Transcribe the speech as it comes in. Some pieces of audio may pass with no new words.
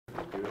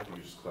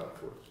You just clap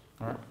for us.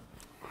 All right.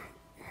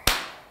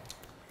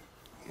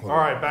 All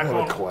right, back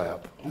on. A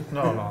clap.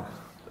 No.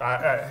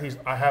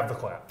 I have the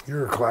clap.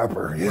 You're a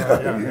clapper.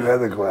 Yeah, you had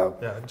the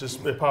clap. Yeah,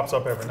 it pops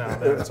up every now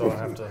and then, so I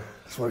have to.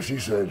 That's what she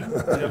said.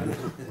 Yep.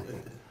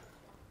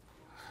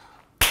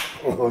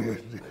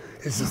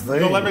 It's a thing. You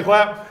gonna let me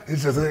clap?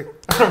 It's a thing.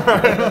 All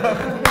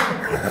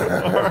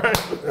right.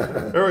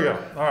 Here we go.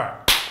 All right.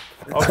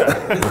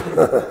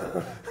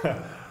 Okay.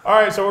 All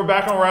right, so we're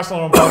back on Rasslin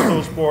on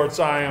Barstool Sports.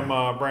 I am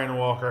Brandon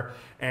Walker,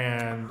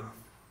 and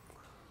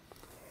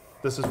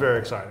this is very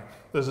exciting.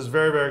 This is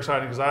very, very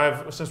exciting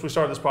because since we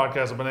started this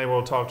podcast, I've been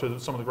able to talk to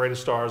some of the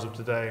greatest stars of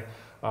today: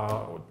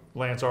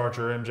 Lance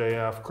Archer,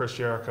 MJF, Chris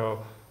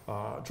Jericho,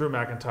 Drew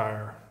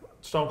McIntyre,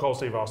 Stone Cold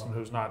Steve Austin,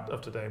 who's not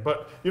of today.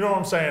 But you know what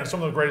I'm saying,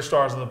 some of the greatest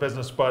stars in the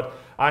business. But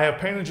I have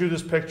painted you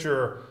this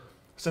picture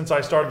since I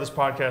started this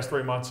podcast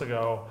 3 months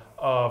ago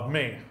of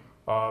me,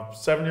 a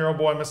 7-year-old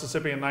boy in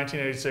Mississippi in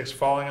 1986,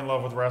 falling in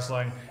love with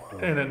wrestling,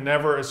 and it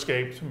never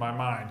escaped my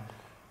mind.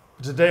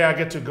 Today I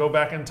get to go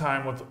back in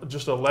time with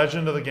just a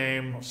legend of the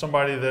game,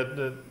 somebody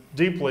that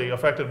deeply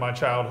affected my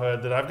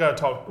childhood that I've got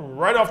to talk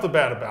right off the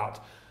bat about.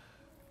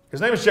 His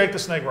name is Jake the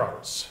Snake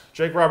Roberts.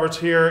 Jake Roberts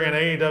here in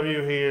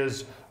AEW. He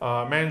is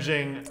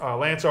managing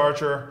Lance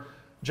Archer.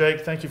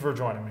 Jake, thank you for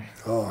joining me.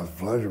 Oh, it's a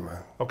pleasure,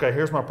 man. Okay,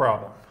 here's my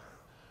problem.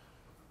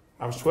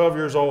 I was 12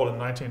 years old in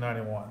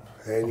 1991.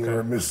 And you were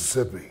in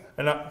Mississippi.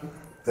 And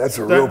that's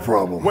a real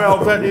problem.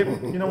 Well,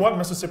 you know what?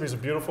 Mississippi's a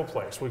beautiful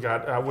place. We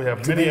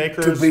have many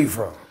acres to be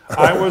from.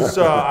 I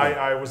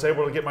was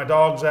able to get my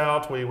dogs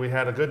out. We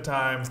had a good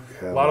time.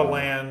 A lot of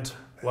land,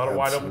 a lot of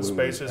wide open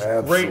spaces.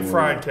 Absolutely. Great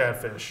fried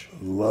catfish.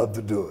 Love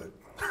to do it.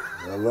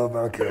 I love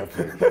my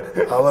catfish.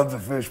 I love the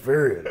fish,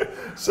 period.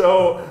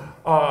 So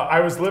I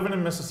was living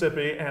in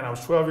Mississippi, and I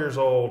was 12 years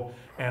old,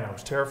 and I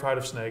was terrified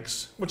of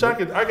snakes, which I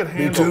could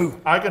handle. Me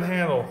too. I could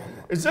handle.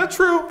 Is that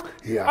true?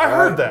 Yeah, I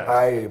heard that.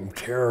 I am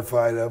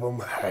terrified of them.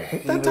 I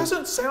hate that them.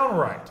 doesn't sound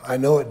right. I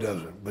know it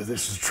doesn't, but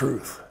this is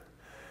truth.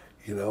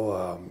 You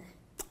know,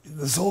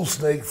 this whole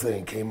snake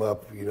thing came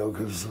up, you know,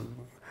 because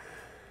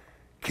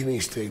Kenny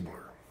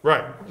Stabler.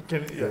 Right.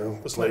 The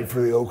played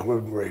for the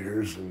Oakland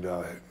Raiders, and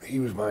he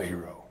was my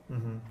hero.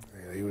 Mm-hmm.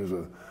 Yeah, he was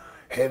a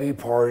heavy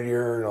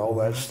partier and all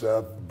that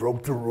stuff,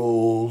 broke the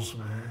rules.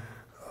 Mm-hmm.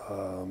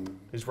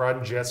 He's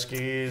riding jet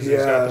skis. Yeah.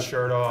 He's got the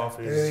shirt off.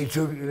 And he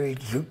took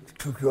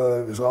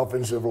his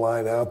offensive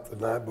line out the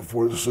night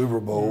before the Super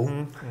Bowl.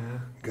 Mm-hmm.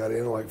 Got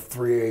in like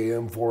 3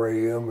 a.m., 4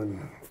 a.m.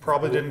 and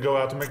probably didn't go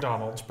out to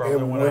McDonald's. Probably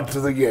and went to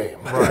the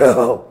game.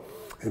 Right.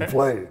 And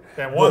played.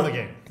 And won the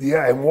game.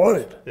 Yeah, and won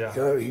it. Yeah.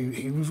 You know,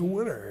 he was a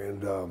winner.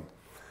 And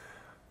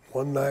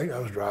one night I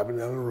was driving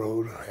down the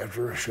road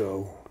after a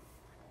show,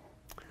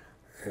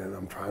 and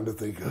I'm trying to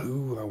think of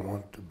who I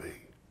want to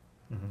be.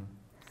 Mm-hmm.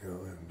 You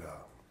know, and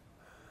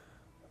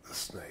the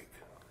snake.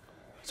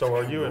 So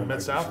are you in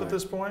Mid-South at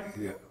this point?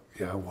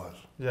 Yeah, I was.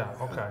 Yeah,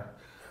 okay.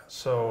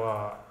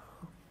 So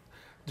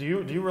do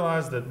you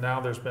realize that now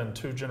there's been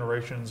 2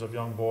 generations of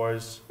young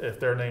boys, if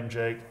they're named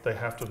Jake, they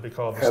have to be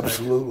called the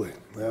Absolutely.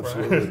 Snake?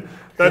 Absolutely. Right?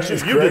 That's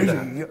it's you crazy.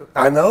 did that.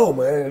 I know,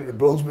 man. It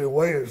blows me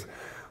away. It's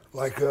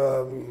like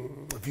a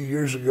few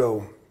years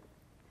ago,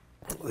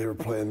 they were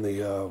playing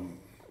the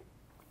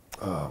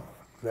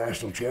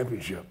national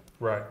championship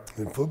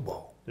in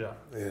football. Yeah.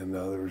 And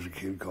there was a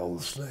kid called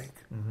the Snake,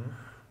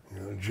 you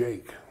know,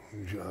 Jake.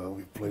 He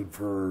played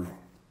for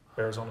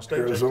Arizona State.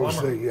 Arizona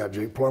State, yeah,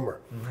 Jake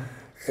Plummer.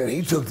 And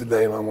he took the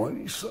name. I'm like,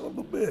 you son of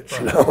a bitch,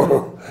 you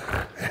know,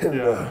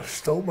 and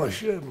stole my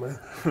shit, man.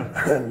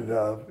 And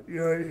you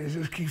know, it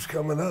just keeps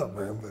coming up,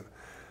 man. But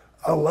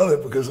I love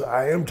it because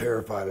I am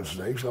terrified of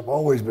snakes. I've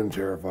always been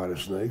terrified of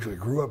snakes. I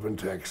grew up in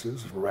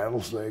Texas.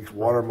 Rattlesnakes,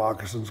 water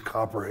moccasins,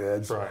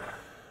 copperheads. Right.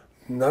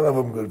 None of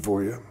them good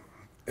for you.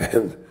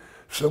 And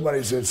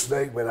somebody said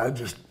snake, man, I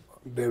just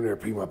damn near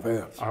pee my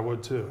pants. I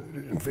would too.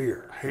 In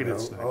fear. Hated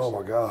snakes. Oh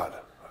my God.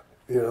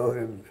 You know,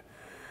 and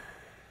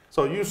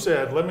so you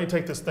said, let me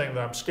take this thing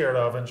that I'm scared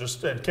of and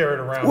carry it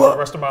around for the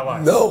rest of my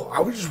life. No,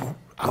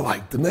 I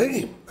liked the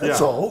name. That's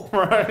all.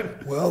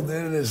 Right. Well,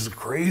 then as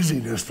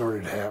craziness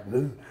started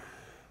happening,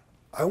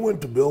 I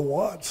went to Bill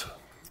Watts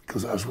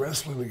because I was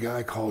wrestling a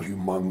guy called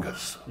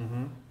Humongous.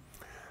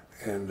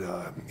 And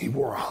he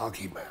wore a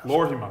hockey mask.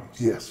 Lord Humongous.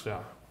 Yes. Yeah.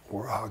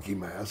 Wore a hockey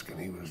mask, and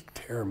he was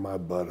tearing my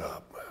butt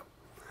up,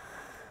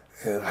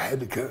 man. And I had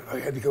to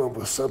come up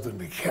with something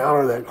to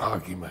counter that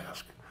hockey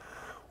mask.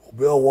 Well,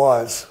 Bill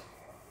Watts,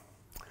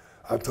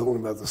 I told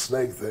him about the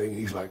snake thing.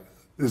 He's like,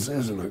 this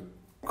isn't a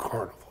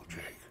carnival,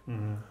 Jake.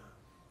 I'm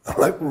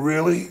like,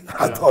 really?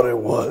 I thought it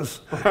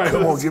was. Right.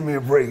 Come on, give me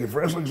a break. If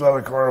wrestling's not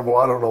a carnival,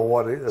 I don't know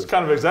what it is. It's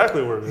kind of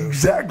exactly what it is.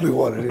 Exactly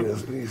what it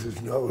is. And he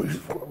says, no,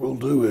 what we'll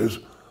do is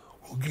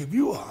we'll give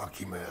you a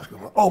hockey mask.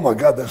 I'm like, oh my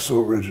God, that's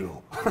so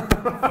original.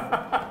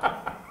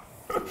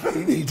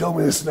 He told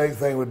me the snake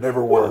thing would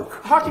never work.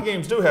 Well, hockey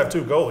games do have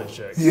 2 goalies,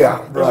 Jake.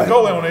 Yeah, There's a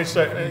goalie on each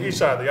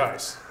side of the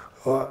ice.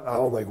 Well, I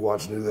don't think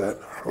Watts knew that.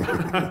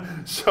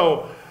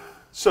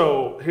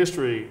 So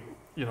history,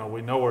 you know,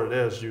 we know where it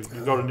is. You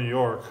go to New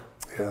York.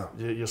 Yeah.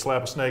 You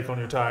slap a snake on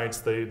your tights,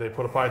 they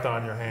put a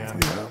python in your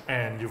hand,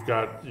 and you've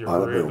got your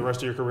career, the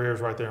rest of your career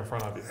is right there in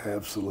front of you.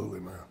 Absolutely,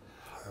 man.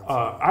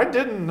 I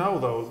didn't know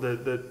though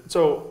that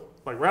so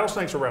like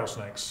rattlesnakes are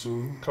rattlesnakes,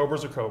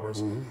 cobras are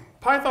cobras,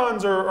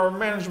 pythons are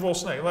manageable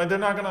snakes. Like they're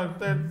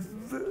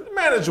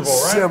manageable,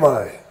 right?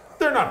 Semi.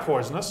 They're not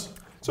poisonous.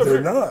 So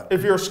They're not.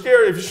 If you're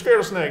scared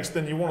of snakes,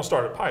 then you want to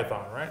start at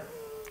python, right?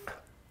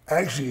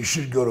 Actually, you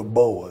should go to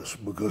boas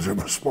because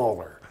they're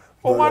smaller.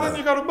 Well, why didn't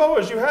you go to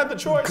boas? You had the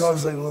choice.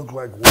 Because they look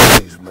like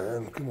woolies,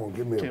 man. Come on,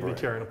 give me a break. Can't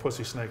be carrying a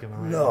pussy snake in the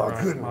ring. No, right?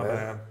 I couldn't, My man.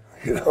 bad.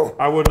 You know?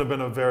 I wouldn't have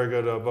been a very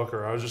good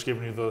booker. I was just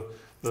giving you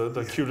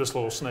the cutest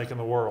little snake in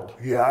the world.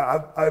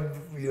 Yeah,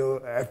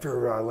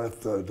 after I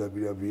left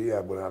WWE, I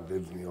went out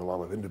and did a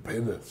lot of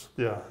independence.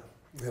 Yeah.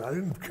 And I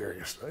didn't carry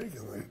a snake.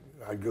 And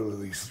I'd go to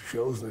these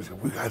shows and they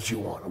said, "We got you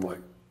one." I'm like,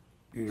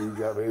 "You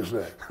got me a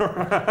snake."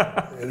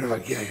 And they're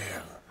like, "Yeah."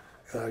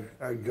 And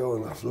I'd go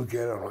and I'd look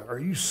at it. I'm like, "Are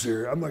you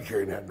serious? I'm not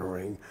carrying that in the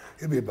ring.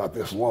 It'd be about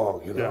this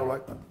long." I'm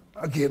like,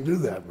 "I can't do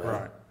that, man."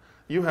 Right.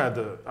 You had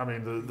the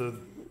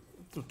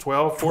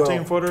 12,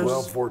 14 footers?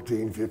 12,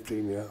 14,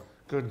 15, yeah.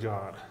 Good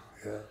God.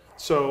 Yeah.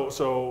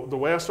 So the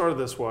way I started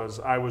this was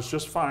I was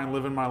just fine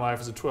living my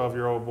life as a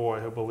 12-year-old boy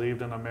who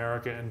believed in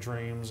America and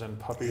dreams and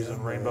puppies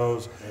and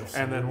rainbows. Absolutely.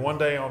 And then one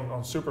day on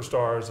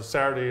Superstars, a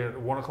Saturday at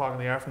 1 o'clock in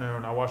the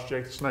afternoon, I watched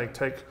Jake the Snake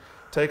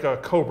take a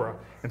cobra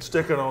and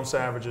stick it on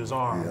Savage's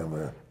arm. Yeah,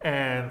 man.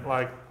 And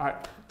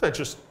that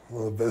just...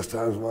 One of the best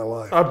times of my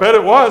life. I bet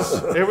it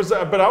was. It was,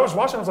 but I was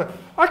watching. I was like,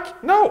 I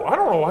don't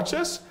want to watch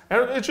this.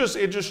 And it just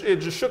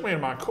shook me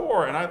in my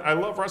core. And I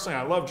love wrestling.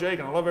 I love Jake,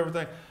 and I love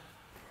everything.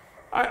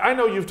 I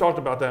know you've talked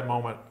about that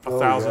moment a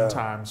thousand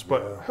times,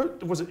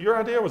 but was it your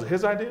idea? Was it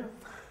his idea?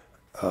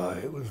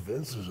 It was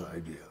Vince's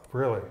idea.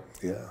 Really?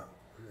 Yeah,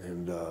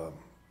 and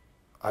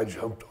I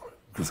jumped on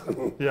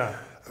it. Yeah.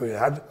 I mean,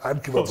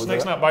 I'd come up with the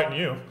snake's not biting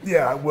you.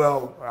 Yeah,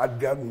 well, I'd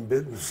gotten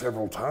bitten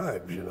several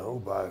times,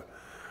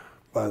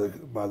 by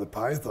the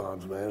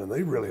pythons, man, and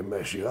they really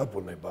mess you up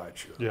when they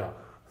bite you. Yeah.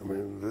 I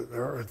mean,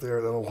 they're right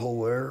there, that little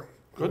hole there.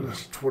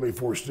 Goodness.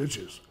 24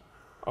 stitches.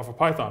 Off a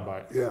python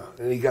bite. Yeah,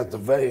 and he got the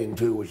vein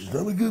too, which is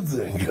not a good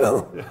thing,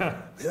 Yeah.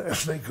 Yeah, a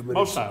snake committed.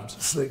 Most times.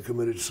 Snake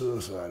committed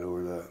suicide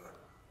over that.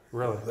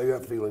 Really? They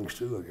got feelings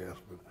too, I guess.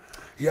 But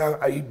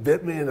yeah, he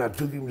bit me, and I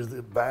took him to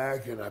the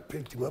back, and I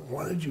picked him up.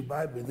 "Why did you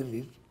bite me?"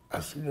 Then I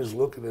seen his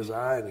look in his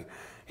eye, and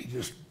he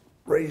just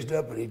raised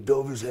up and he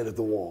dove his head at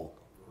the wall.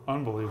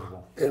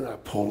 Unbelievable. And I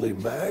pulled him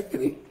back,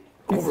 and he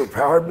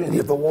overpowered me and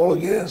hit the wall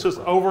again. It's just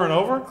over and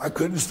over? I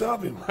couldn't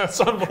stop him.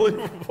 That's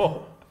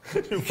unbelievable.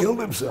 He killed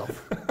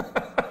himself.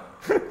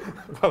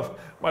 Well,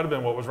 might have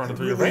been what was running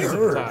through your veins at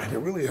the time. It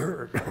really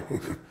hurt.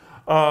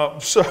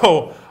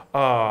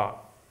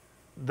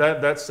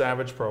 That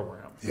Savage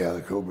program. Yeah,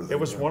 the Cobra thing. It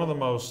was one of the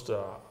most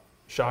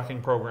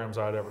shocking programs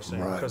I'd ever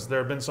seen, Right. because there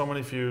have been so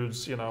many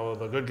feuds.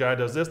 The good guy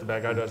does this, the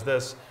bad guy does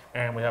this,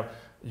 and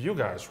you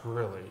guys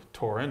really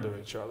tore into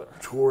each other.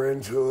 Tore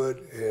into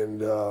it,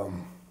 and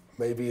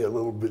maybe a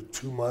little bit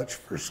too much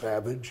for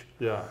Savage.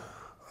 Yeah.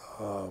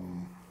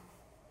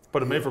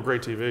 But it made for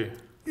great TV.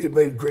 It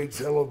made great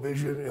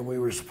television, and we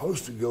were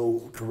supposed to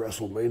go to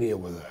WrestleMania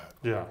with that.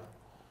 Yeah.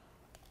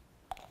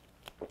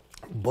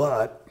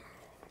 But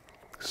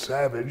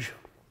Savage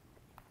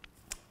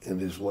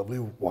and his lovely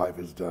wife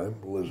at the time,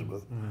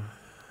 Elizabeth,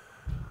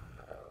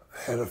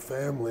 had a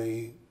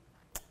family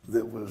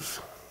that was,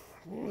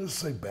 let's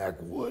say,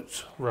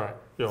 backwoods. Right.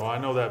 I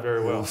know that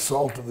very well.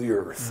 Salt of the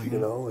earth,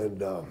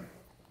 and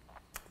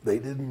they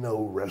didn't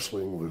know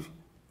wrestling was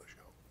a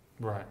show.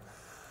 Right.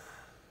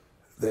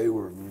 They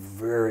were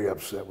very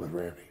upset with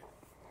Randy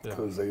Yeah.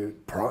 because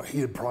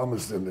he had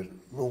promised them that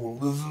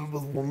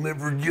Elizabeth will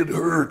never get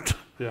hurt.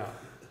 Yeah.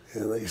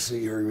 And they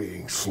see her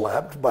being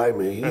slapped by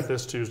me. At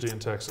this Tuesday in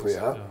Texas.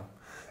 Yeah.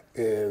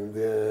 And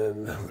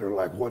then they're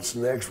like, "What's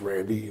next,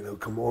 Randy?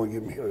 Come on,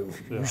 give me.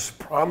 You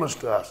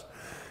promised us."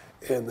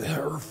 And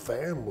her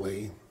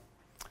family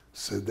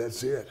said,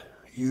 "That's it.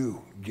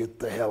 You get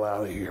the hell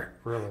out of here.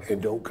 Really?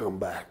 And don't come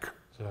back."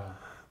 Yeah.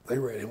 They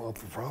ran him off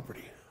the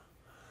property.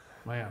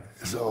 Man.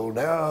 So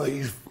now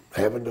he's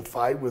having to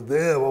fight with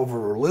them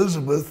over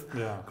Elizabeth.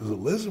 Yeah. Because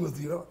Elizabeth,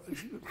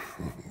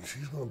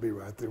 she's going to be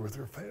right there with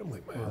her family,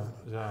 man.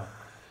 Yeah.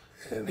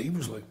 And he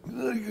was like,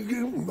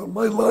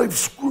 "My life's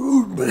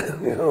screwed,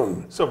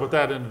 man." So, but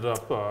that ended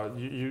up,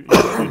 you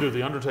do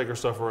the Undertaker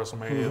stuff for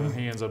WrestleMania, and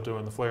he ends up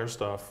doing the Flair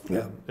stuff.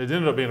 Yeah. It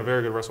ended up being a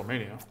very good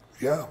WrestleMania.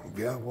 Yeah,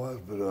 it was.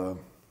 But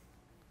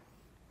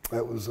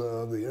that was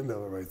the end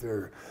of it right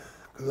there.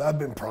 Because I've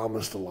been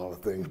promised a lot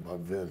of things by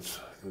Vince.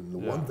 And the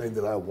one thing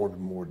that I wanted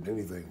more than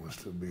anything was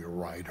to be a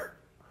writer.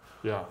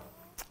 Yeah.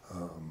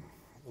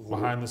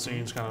 Behind the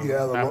scenes, kind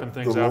of mapping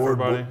things out for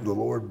Lord, everybody. The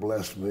Lord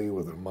blessed me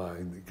with a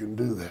mind that can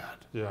do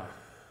that. Yeah.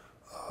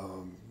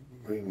 I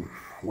mean,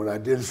 when I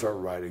did start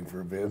writing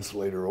for Vince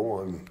later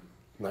on,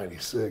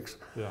 '96,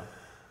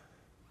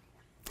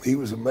 he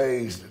was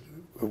amazed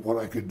at what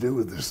I could do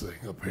with this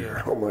thing up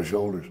here on my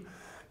shoulders.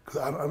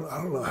 Because I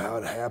don't know how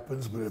it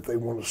happens, but if they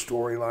want a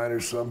storyline or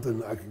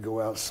something, I could go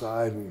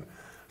outside and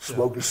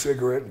smoke a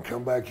cigarette, and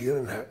come back in,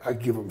 and I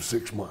give them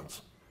 6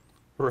 months.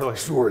 Really?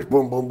 Stories,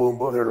 boom, boom, boom,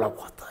 boom. They're like,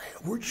 what the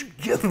hell? Where'd you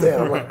get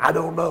that? I'm like, I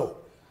don't know.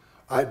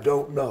 I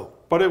don't know.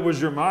 But it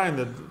was your mind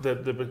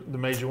that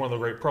made you one of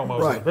the great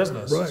promos in the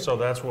business. Right. So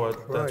that's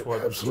what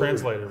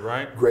translated,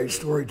 right? Great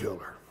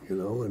storyteller,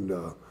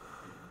 and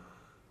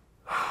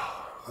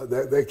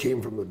that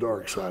came from the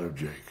dark side of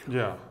Jake.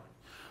 Yeah.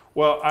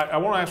 Well, I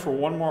want to ask for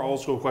one more old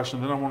school question,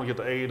 then I want to get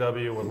to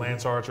AEW with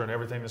Lance Archer and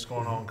everything that's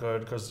going on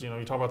good, because you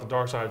talk about the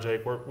dark side of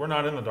Jake. We're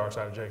not in the dark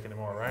side of Jake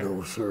anymore, right?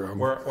 No, sir.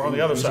 We're on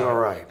the other side. He's all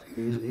right.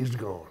 He's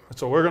gone.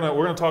 So we're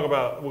gonna talk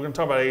about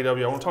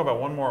AEW. I want to talk about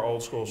one more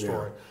old school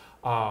story.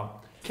 Yeah.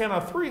 Can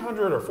a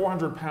 300 or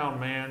 400 pound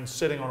man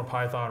sitting on a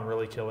python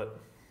really kill it?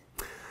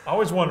 I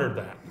always wondered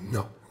that.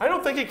 No. I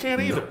don't think it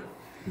can either.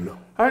 No.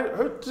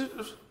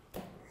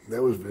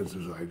 That was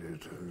Vince's idea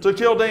too. To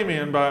kill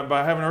Damien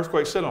by having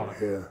Earthquake sit on it.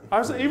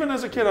 Yeah. Even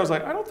as a kid, I was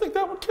like, I don't think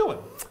that would kill him.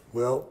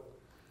 Well,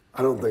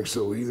 I don't think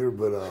so either,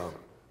 but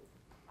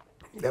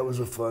that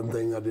was a fun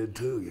thing I did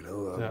too.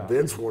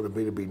 Vince wanted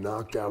me to be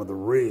knocked out of the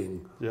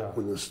ring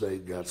when the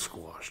snake got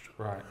squashed.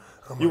 Right.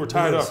 You were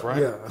tied up, right?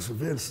 Yeah. I said,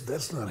 Vince,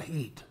 that's not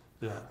heat.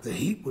 Yeah. The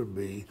heat would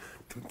be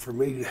for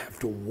me to have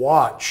to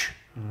watch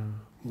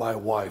my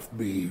wife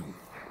be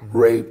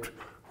raped,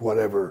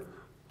 whatever,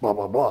 blah,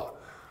 blah, blah.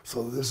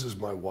 So this is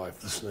my wife,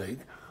 the snake.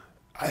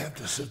 I have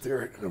to sit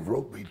there and a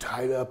rope be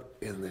tied up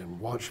and then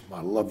watch my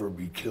lover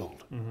be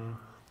killed. Mm-hmm.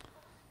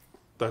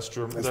 That's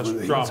drama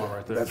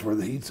right there. That's where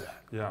the heat's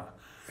at. Yeah.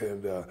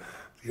 And,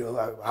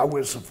 I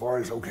went so far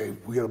as, okay,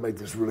 we got to make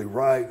this really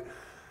right.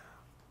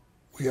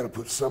 We got to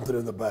put something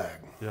in the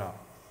bag. Yeah.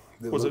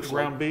 Was it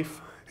ground beef?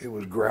 It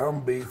was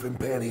ground beef and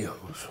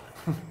pantyhose.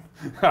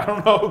 I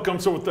don't know who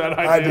comes up with that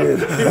idea. I did.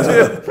 You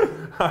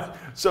did.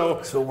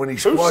 So when he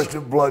squashed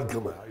it, blood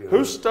come out.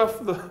 Who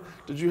stuffed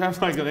did you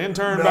have like an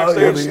intern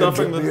backstage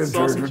stuffing the interns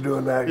sausage? were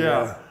doing that,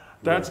 yeah.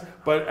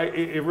 But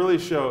it really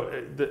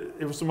showed,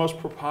 it was the most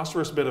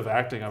preposterous bit of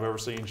acting I've ever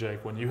seen,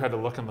 Jake, when you had to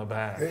look in the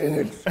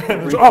bag.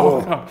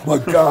 Oh my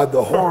God,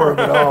 the horror of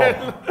it all.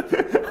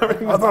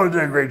 I thought I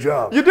did a great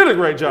job. You did a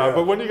great job,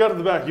 but when you got to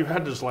the back, you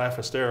had to just laugh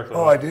hysterically.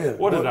 Oh, I did.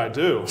 What did I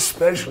do?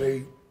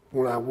 Especially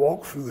when I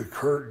walked through the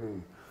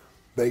curtain,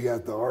 they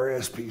got the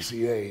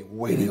RSPCA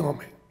waiting on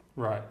me.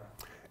 Right.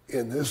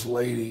 And this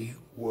lady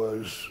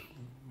was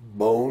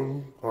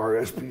bone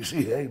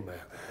RSPCA, man.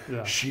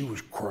 Yeah. She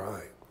was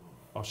crying.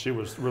 Oh, she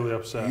was really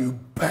upset. You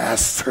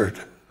bastard.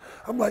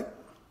 I'm like,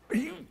 are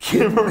you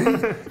kidding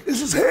me?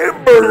 This is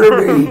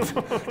hamburger meat.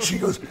 She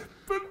goes,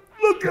 but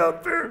look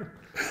out there.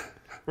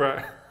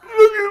 Right.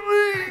 Look at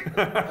me.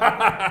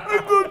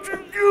 I thought you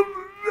killed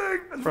the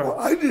snake. Well,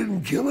 I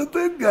didn't kill it.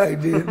 That guy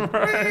did.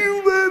 Right.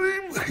 You let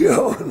him.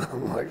 And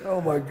I'm like, oh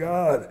my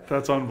God.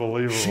 That's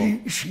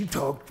unbelievable. She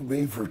talked to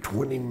me for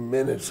 20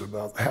 minutes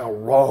about how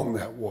wrong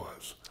that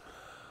was.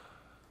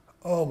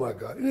 Oh my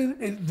God!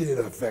 It did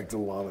affect a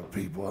lot of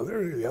people.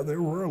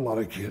 There were a lot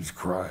of kids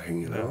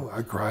crying.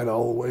 I cried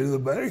all the way to the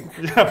bank.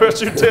 Yeah, I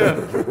bet you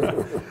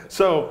did.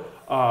 So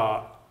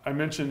I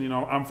mentioned,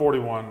 I'm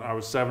 41. I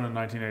was 7 in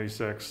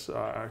 1986.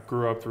 I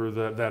grew up through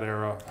that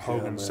era.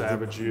 Hogan,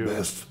 Savage, the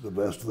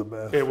best of the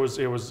best.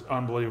 It was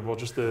unbelievable.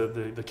 Just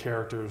the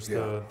characters,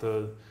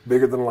 the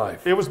bigger than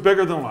life. It was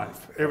bigger than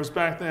life. It was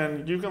back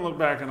then. You can look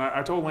back, and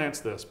I told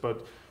Lance this,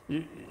 but.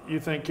 You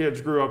think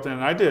kids grew up then,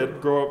 and I did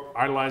grow up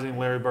idolizing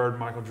Larry Bird,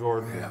 Michael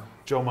Jordan,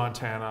 Joe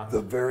Montana.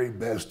 The very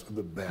best of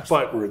the best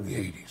were in the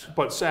 80s.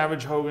 But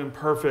Savage, Hogan,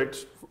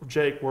 Perfect,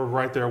 Jake were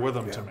right there with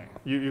them to me.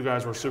 You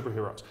guys were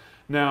superheroes.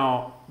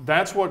 Now,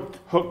 that's what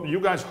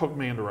you guys hooked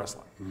me into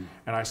wrestling,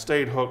 and I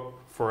stayed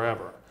hooked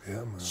forever. Yeah,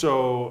 man.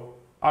 So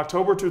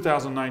October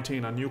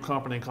 2019, a new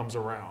company comes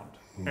around.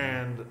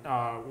 And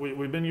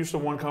we've been used to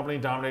one company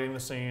dominating the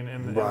scene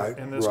in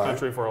this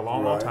country for a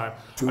long time.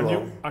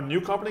 A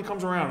new company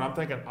comes around, and I'm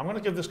thinking, I'm going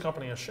to give this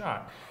company a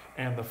shot.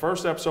 And the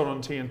first episode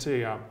on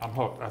TNT, I'm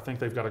hooked. I think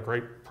they've got a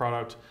great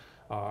product.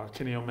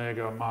 Kenny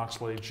Omega,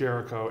 Moxley,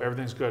 Jericho,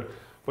 everything's good.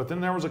 But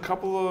then there was a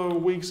couple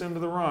of weeks into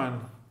the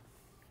run,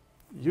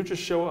 you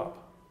just show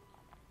up.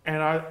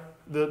 And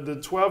the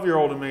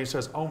 12-year-old in me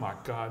says, oh my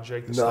God,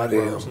 Jake the Snake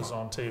Roberts is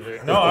on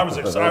TV. No, I was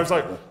excited. I was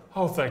like,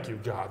 oh, thank you,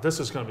 God.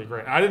 This is going to be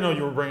great. I didn't know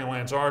you were bringing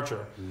Lance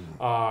Archer.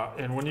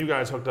 And when you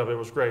guys hooked up, it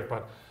was great.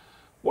 But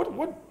what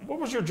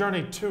was your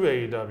journey to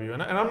AEW?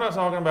 And I'm not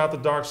talking about the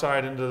dark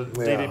side into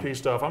the DDP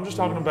stuff. I'm just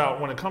talking about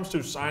when it comes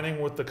to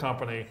signing with the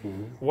company,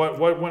 what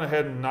went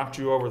ahead and knocked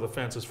you over the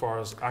fence as far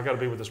as, I got to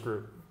be with this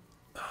group?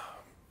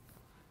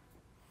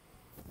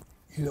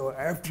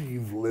 After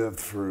you've lived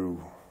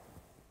through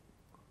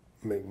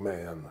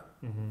McMahon,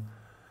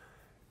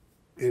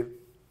 it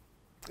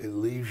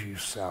leaves you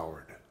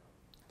soured.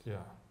 Yeah.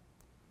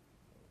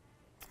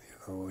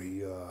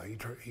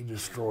 He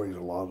destroys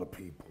a lot of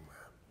people,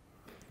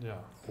 man.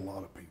 Yeah. A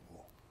lot of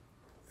people,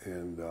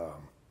 and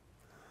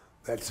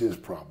that's his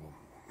problem,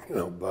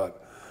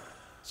 But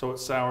so it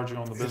soured you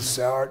on the business.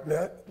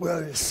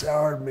 It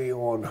soured me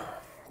on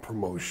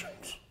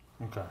promotions.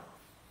 Okay.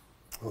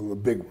 On the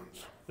big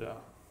ones. Yeah.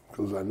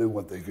 Because I knew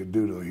what they could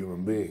do to a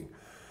human being,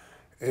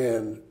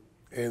 and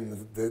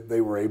and that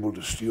they were able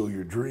to steal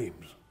your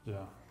dreams.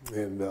 Yeah.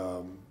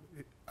 And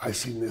I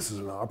seen this as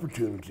an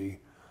opportunity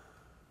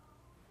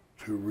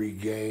to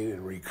regain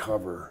and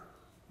recover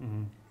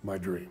my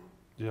dream.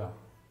 Yeah.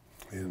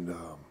 And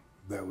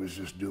that was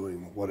just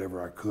doing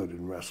whatever I could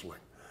in wrestling.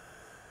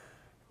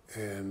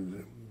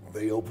 And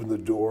they opened the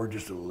door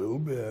just a little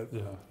bit.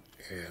 Yeah.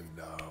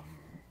 And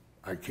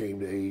I came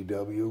to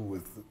AEW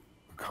with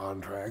a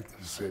contract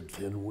that said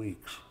 10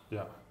 weeks.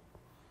 Yeah.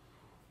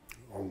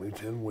 Only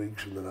 10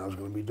 weeks, and then I was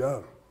going to be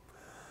done.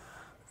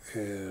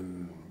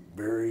 And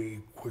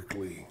very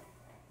quickly,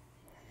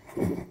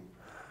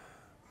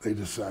 they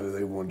decided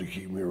they wanted to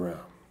keep me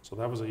around. So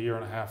that was a year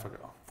and a half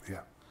ago.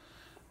 Yeah.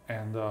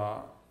 And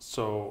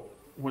so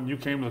when you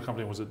came to the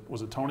company, was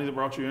it Tony that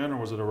brought you in, or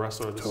was it a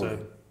wrestler that Tony.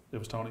 said it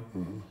was Tony?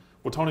 Mm-hmm.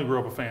 Well, Tony grew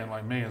up a fan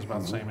like me and is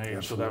about the same age,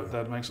 Absolutely. so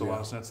that makes a lot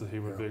of sense that he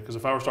would be. Because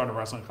if I were starting a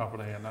wrestling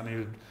company and I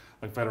needed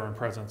like veteran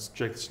presence,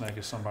 Jake the Snake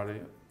is somebody.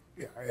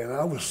 Yeah, and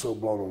I was so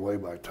blown away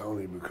by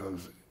Tony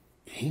because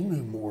he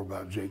knew more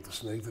about Jake the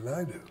Snake than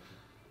I do.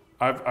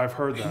 I've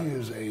heard that. He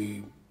is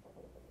a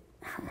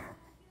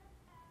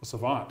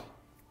savant.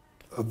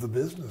 Of the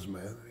business,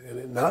 man.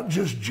 And not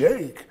just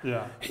Jake.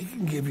 Yeah. He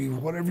can give you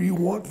whatever you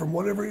want from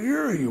whatever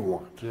era you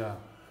want. Yeah.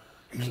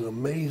 He's an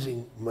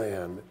amazing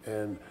man.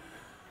 And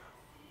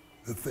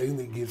the thing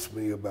that gets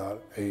me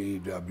about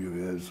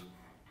AEW is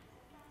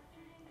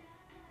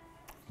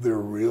their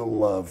real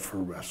love for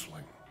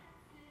wrestling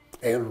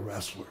and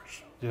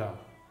wrestlers. Yeah.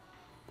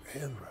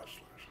 And wrestlers.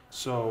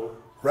 So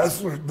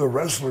the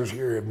wrestlers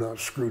here have not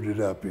screwed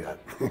it up yet.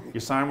 you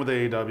signed with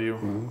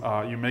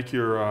AEW. You make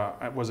your,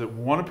 was it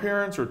one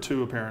appearance or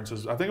two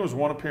appearances? I think it was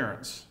one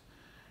appearance.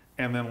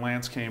 And then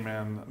Lance came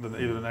in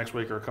either the next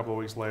week or a couple of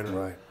weeks later.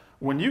 Right.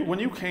 When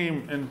you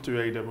came into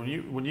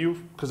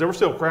AEW, because there were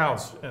still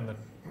crowds in the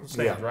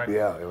stands, right?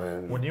 Yeah,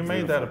 man. When you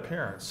made that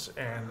appearance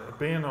and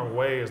being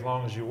away as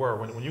long as you were,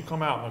 when you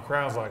come out and the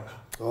crowd's like,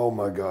 oh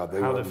my God,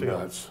 they how'd went it feel?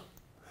 nuts.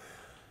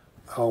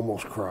 I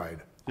almost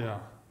cried. Yeah.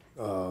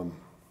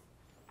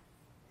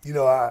 You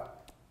know,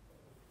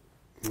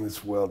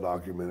 it's well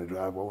documented.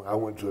 I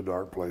went to a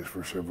dark place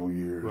for several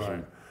years,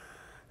 Right.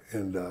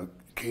 and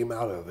came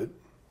out of it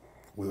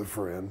with a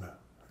friend,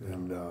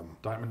 and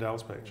Diamond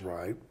Dallas Page.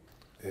 right,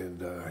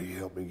 and he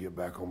helped me get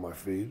back on my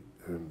feet,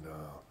 and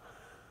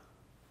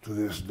to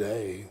this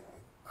day,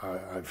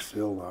 I've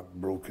still not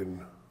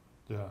broken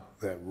Yeah.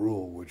 that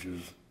rule, which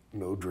is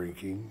no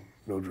drinking,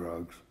 no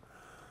drugs,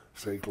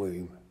 stay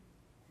clean,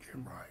 get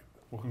right.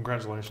 Well,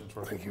 congratulations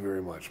first. Thank you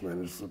very much,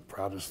 man. It's the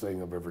proudest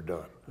thing I've ever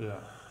done.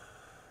 Yeah.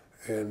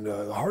 And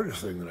the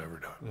hardest thing that I've ever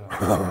done.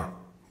 Yeah.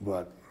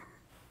 But,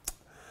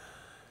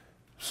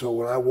 so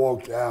when I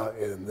walked out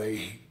and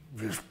they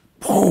just,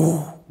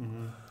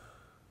 boom,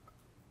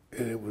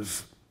 and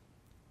it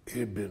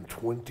had been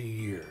 20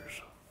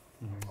 years,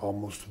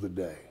 almost to the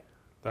day,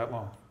 That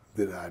long.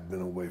 that I'd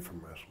been away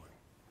from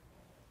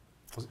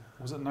wrestling.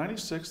 Was it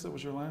 96 that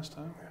was your last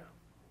time?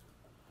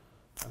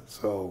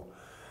 So,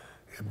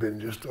 it had been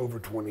just over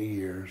 20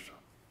 years,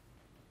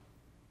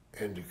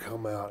 and to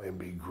come out and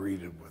be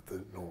greeted with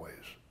the noise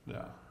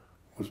Yeah.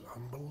 was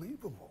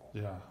unbelievable.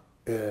 Yeah.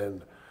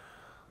 And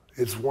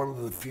it's one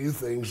of the few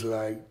things that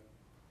I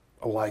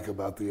like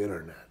about the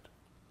internet.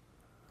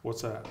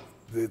 What's that?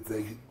 That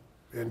they,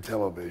 in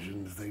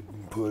television, they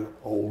can put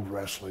old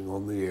wrestling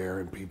on the air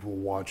and people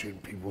watch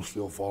it, people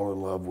still fall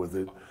in love with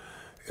it,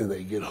 and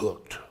they get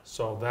hooked.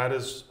 So that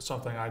is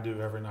something I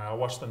do every night. I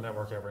watch the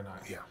network every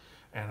night. Yeah.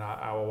 And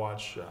I will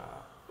watch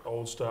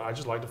old stuff. I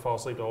just like to fall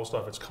asleep to old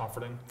stuff. It's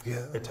comforting.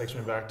 Yeah. It takes me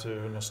back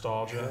to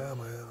nostalgia.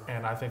 Yeah, man.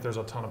 And I think there's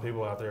a ton of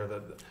people out there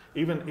that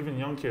even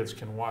young kids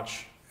can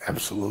watch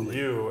Absolutely.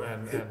 you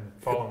and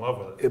fall in love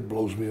with it. It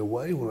blows me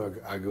away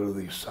when I go to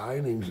these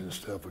signings and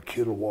stuff. A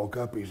kid will walk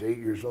up, he's 8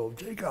 years old.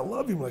 Jake, I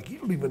love you. I'm like, you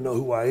don't even know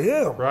who I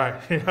am.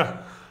 Right.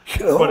 Yeah.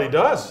 You know? But he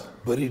does.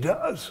 But he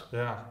does.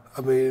 Yeah.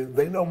 I mean,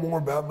 they know more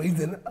about me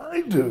than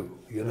I do,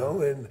 you know,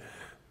 and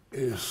it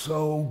is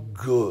so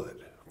good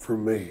for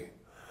me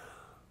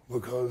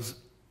because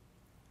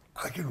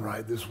I can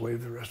ride this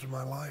wave the rest of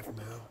my life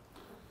now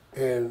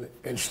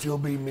and still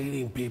be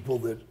meeting people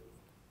that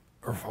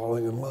are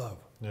falling in love.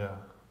 Yeah.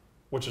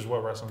 Which is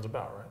what wrestling's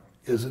about, right?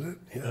 Isn't it?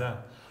 Yeah.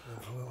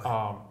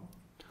 Absolutely.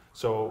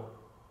 So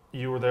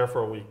you were there for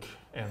a week,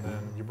 and then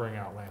you bring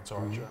out Lance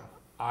Archer.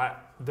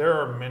 There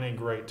are many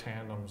great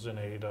tandems in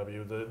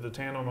AEW. The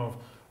tandem of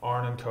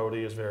Arn and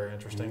Cody is very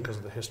interesting because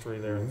of the history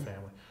there in the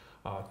family.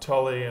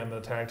 Tully and the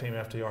tag team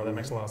FTR, that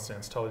makes a lot of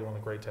sense. Tully's one of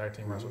the great tag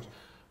team wrestlers.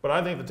 But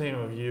I think the team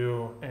of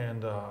you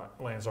and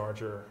Lance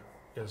Archer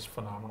is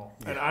phenomenal.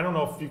 And I don't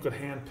know if you could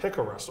hand pick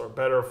a wrestler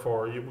better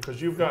for you because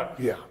you've got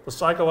the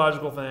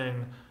psychological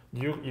thing.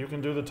 You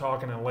can do the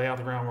talking and lay out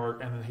the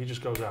groundwork, and then he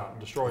just goes out and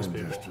destroys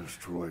people. Just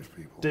destroys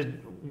people.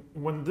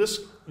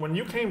 When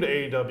you came to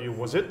AEW,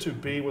 was it to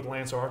be with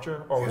Lance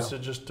Archer, or was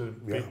it just to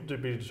be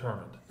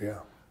determined? Yeah.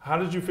 How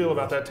did you feel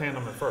about that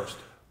tandem at first?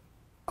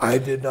 I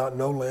did not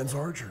know Lance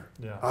Archer.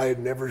 Yeah. I had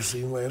never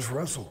seen Lance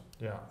wrestle.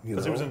 Yeah, You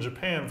because he know? was in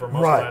Japan for most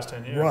of the last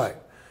 10 years. Right.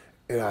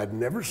 And I'd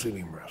never seen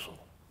him wrestle.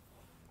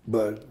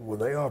 But when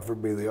they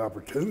offered me the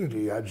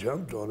opportunity, I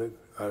jumped on it.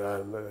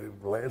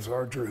 Lance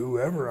Archer,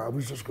 whoever, I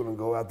was just going to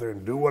go out there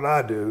and do what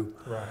I do,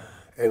 right,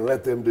 and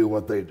let them do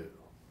what they do.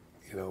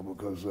 You know,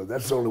 because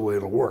that's the only way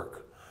it'll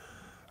work.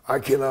 I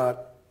cannot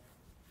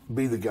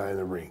be the guy in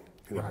the ring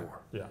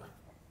anymore. right.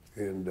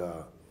 Yeah. And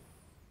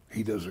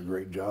he does a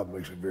great job,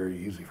 makes it very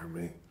easy for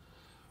me.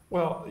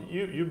 Well,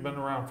 you've been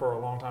around for a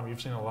long time.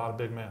 You've seen a lot of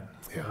big men.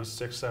 Yeah. He's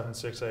 6'7",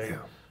 6'8", Yeah.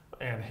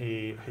 and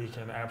he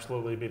can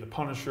absolutely be the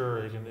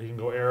Punisher. He can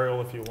go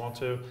aerial if you want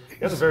to. He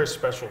has a very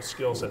special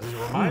skill set. Does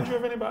he remind you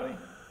of anybody?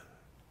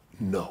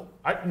 No.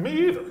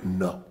 Me either.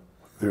 No.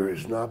 There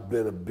has not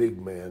been a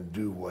big man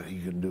do what he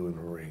can do in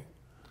the ring.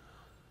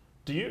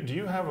 Do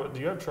you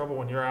have trouble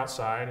when you're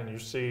outside and you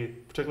see,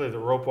 particularly the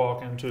rope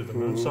walk into the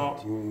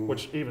moonsault,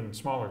 which even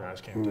smaller guys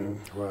can't do?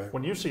 Right.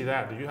 When you see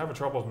that, do you have a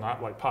trouble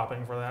not like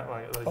popping for that?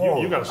 Like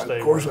Oh, you got to stay.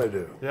 of course I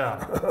do.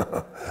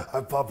 Yeah.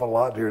 I pop a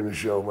lot during the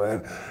show,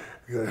 man.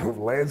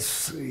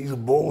 Lance, he's a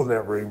bull in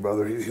that ring,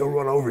 brother. He'll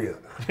run over you.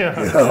 Yeah.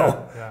 You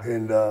know? Yeah.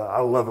 And I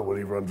love it when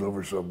he runs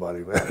over somebody,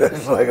 man.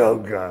 It's like, oh,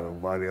 God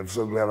almighty, I'm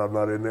so glad I'm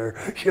not in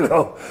there. You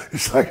know,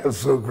 it's like I'm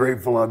so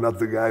grateful I'm not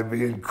the guy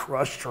being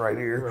crushed right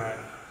here. Right.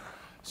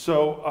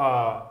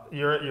 So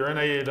you're in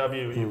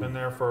AEW. You've been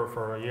there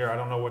for a year. I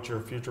don't know what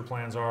your future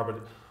plans are, but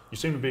you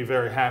seem to be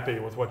very happy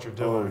with what you're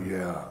doing. Oh,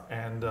 yeah.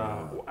 And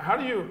how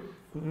do you,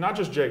 not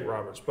just Jake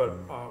Roberts, but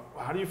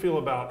how do you feel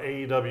about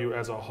AEW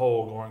as a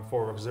whole going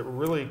forward? Because it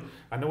really,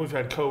 I know we've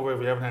had COVID,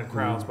 we haven't had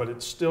crowds, but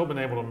it's still been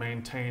able to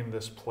maintain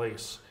this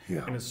place.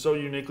 Yeah. And it's so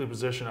uniquely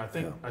positioned. I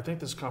think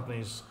this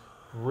company's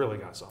really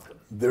got something.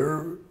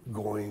 They're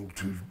going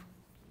to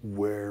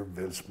wear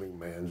Vince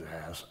McMahon's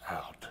ass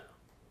out.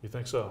 You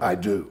think so? I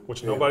do.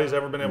 Which nobody's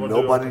ever been able to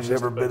do. Nobody's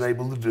ever been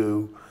able to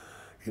do.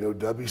 You know,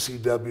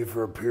 WCW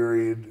for a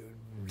period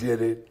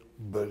did it,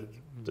 but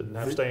didn't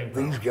have staying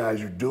power. These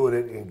guys are doing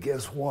it, and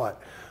guess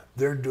what?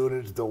 They're doing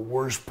it at the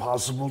worst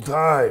possible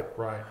time.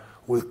 Right.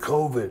 With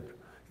COVID.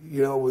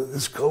 You know, with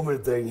this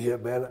COVID thing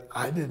hit, man,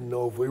 I didn't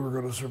know if we were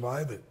going to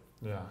survive it.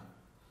 Yeah.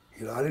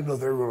 You know, I didn't know if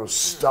they were going to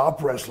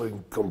stop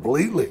wrestling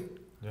completely.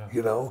 Yeah.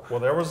 You know? Well,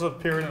 there was a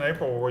period in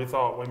April where we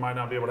thought we might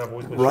not be able to have a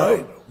weekly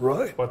Right, show.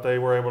 right. But they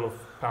were able to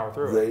power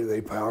through it.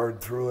 They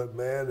powered through it,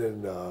 man,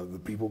 and the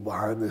people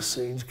behind the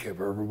scenes kept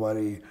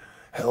everybody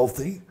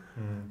healthy.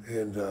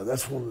 And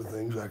that's one of the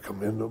things I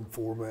commend them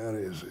for, man,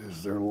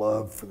 is their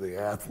love for the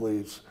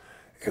athletes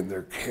and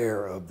their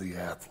care of the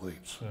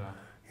athletes. Yeah.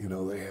 You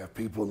know, they have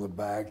people in the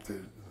back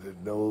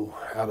that know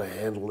how to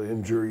handle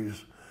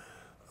injuries,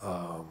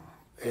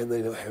 and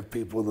they have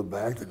people in the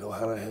back that know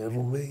how to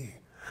handle me.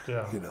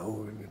 Yeah. You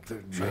know,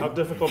 How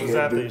difficult is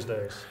that these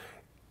days?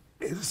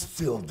 It's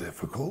still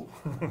difficult.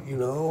 You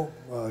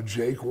know,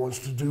 Jake wants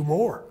to do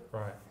more.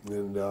 Right.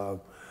 And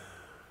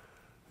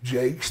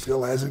Jake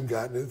still hasn't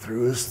gotten it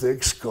through his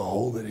thick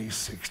skull that he's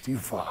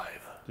 65.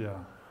 Yeah.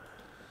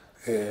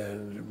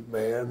 And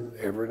man,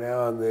 every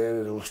now and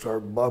then it'll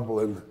start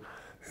bubbling,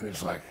 and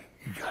it's like,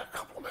 you got a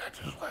couple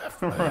matches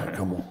left, man. Right.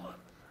 Come on.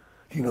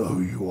 You know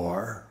who you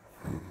are.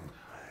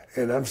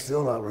 And I'm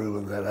still not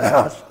ruling that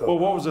out. So. Well,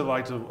 what was it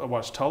like to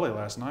watch Tully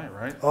last night,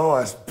 right? Oh,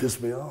 that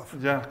pissed me off.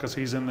 Yeah, because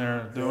he's in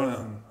there doing it.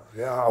 And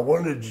Yeah, I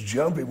wanted to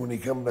jump him when he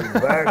came to the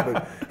back,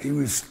 but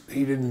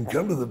he didn't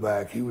come to the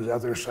back. He was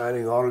out there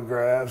signing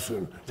autographs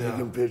and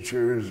taking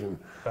pictures and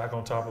back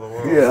on top of the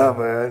world. yeah,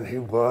 man, he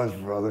was,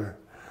 brother.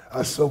 I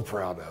was so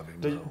proud of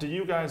him. Do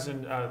you guys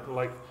in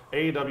like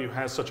AEW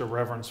has such a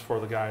reverence for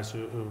the guys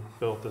who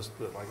built this,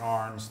 like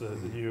Arns,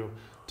 you,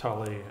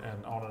 Tully,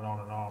 and on and on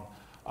and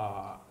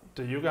on.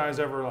 Do you guys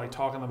ever like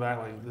talk in the back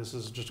like this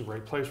is just a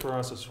great place for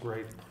us? It's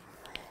great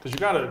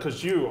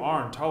because you,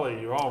 Arn, Tully,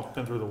 you all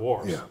been through the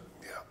wars.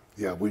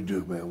 Yeah, we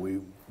do, man.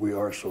 We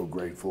are so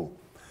grateful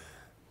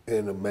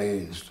and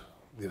amazed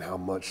at how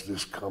much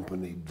this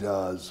company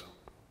does.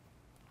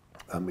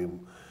 I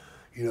mean,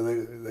 you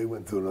know, they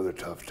went through another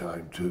tough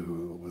time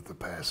too with the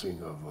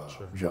passing of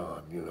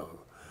John. You know,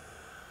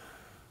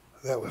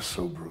 that was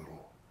so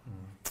brutal.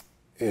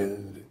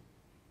 And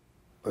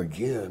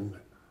again,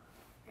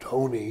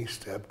 Tony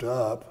stepped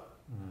up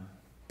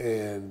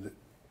and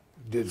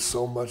did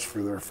so much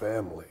for their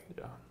family.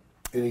 Yeah,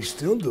 and he's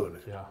still doing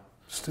it. Yeah.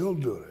 Still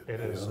doing it. It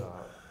is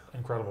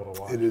incredible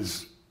to watch. It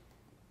is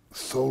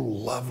so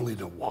lovely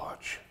to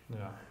watch.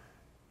 Yeah.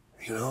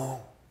 You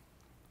know,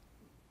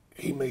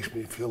 he makes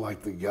me feel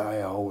like the guy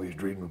I always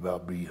dreamed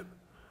about being.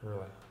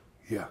 Really?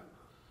 Yeah.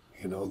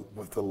 You know,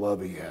 with the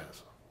love he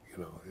has.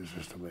 You know, it's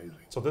just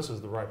amazing. So this is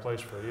the right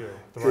place for you.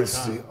 The right it's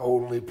time. the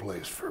only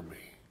place for me.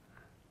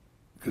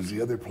 Because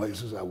the other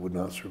places I would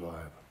not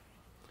survive.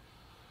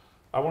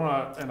 I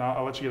want to, and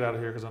I'll let you get out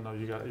of here because I know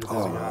you're a busy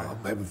guy.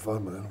 I'm having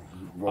fun, man.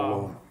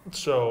 Roll on.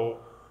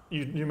 So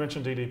you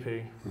mentioned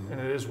DDP, and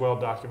it is well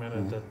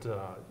documented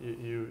that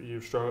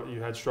you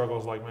had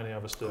struggles like many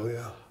of us do.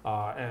 Oh,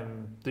 yeah.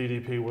 And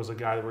DDP was a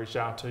guy that reached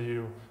out to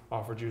you,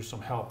 offered you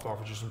some help,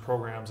 offered you some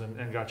programs,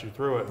 and got you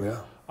through it.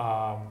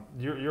 Yeah.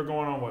 You're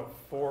going on, what,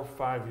 4 or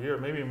 5 years,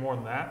 maybe more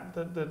than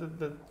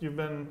that you've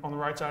been on the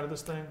right side of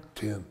this thing?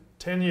 10.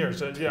 10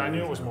 years. Yeah, I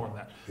knew it was more than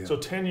that. Yeah. So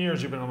 10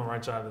 years you've been on the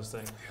right side of this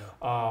thing. Yeah.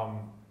 How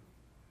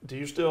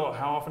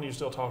often do you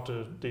still talk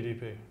to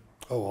DDP?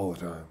 Oh, all the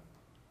time.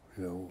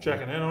 You know,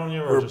 checking in on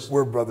you, or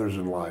we're brothers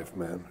in life,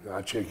 man.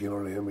 I check in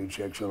on him, he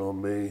checks in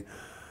on me.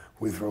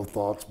 We throw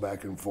thoughts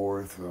back and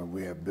forth.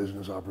 We have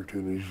business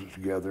opportunities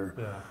together.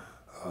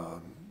 Yeah.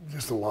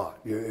 Just a lot.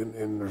 Yeah,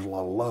 and there's a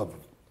lot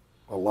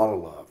of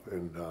love,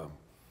 and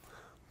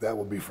that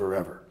will be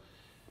forever.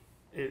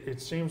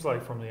 It seems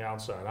like from the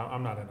outside,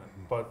 I'm not in it,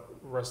 but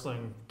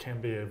wrestling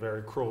can be a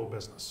very cruel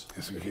business.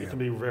 Yes, it can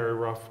be very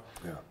rough.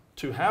 Yeah.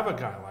 To have a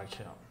guy like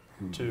him,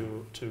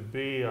 to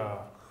be a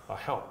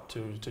help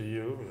to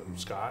you,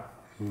 Scott,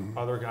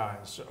 other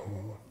guys,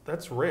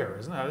 that's rare,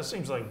 isn't it? It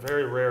seems like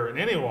very rare in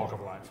any walk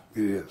of life.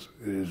 It is.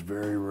 It is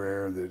very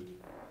rare that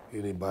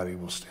anybody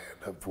will stand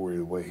up for you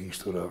the way he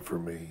stood up for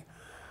me.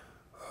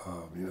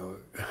 You know,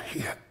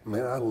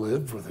 man, I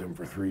lived with him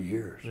for 3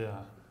 years.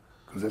 Yeah.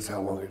 Because that's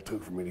how long it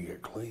took for me to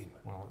get clean.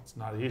 Well, it's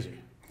not easy.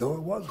 No,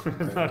 it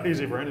wasn't. It's not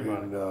easy for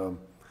anybody. And,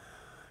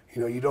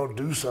 you know, you don't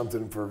do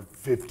something for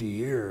 50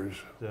 years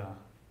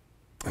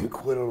and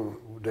quit on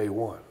day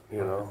one, you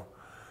know.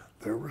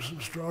 There were some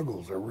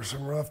struggles. There were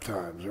some rough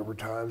times. There were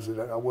times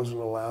that I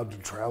wasn't allowed to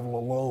travel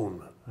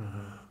alone.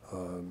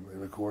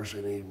 And of course,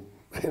 any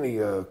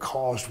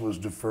cost was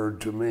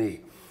deferred to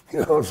me.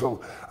 You know,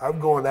 so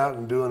I'm going out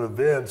and doing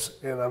events,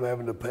 and I'm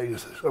having to pay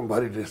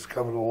somebody just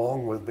coming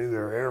along with me,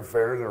 their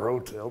airfare, their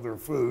hotel, their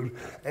food,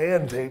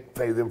 and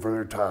pay them for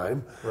their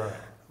time. Right.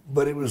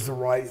 But it was the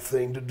right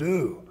thing to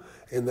do,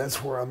 and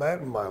that's where I'm at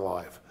in my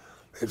life.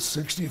 At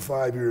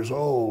 65 years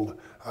old,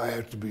 I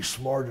have to be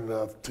smart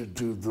enough to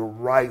do the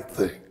right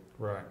thing.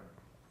 Right.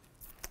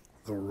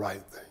 The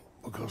right thing,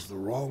 because the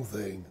wrong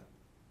thing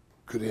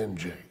could end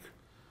Jake.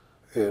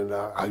 And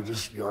I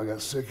just, you know, I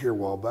got sick here a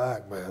while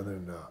back, man,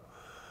 and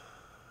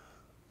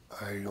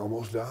I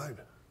almost died,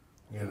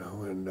 you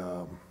know, and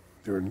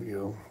during, you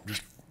know,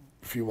 just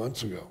a few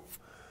months ago.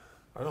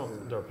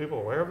 Are people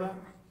aware of that?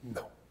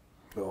 No,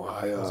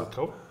 Was it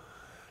COVID?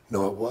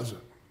 No, it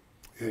wasn't.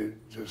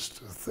 It's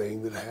just a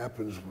thing that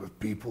happens with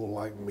people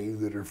like me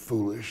that are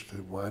foolish,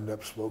 that wind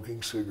up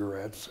smoking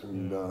cigarettes,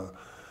 and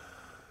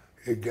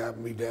it got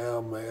me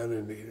down, man,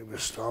 and it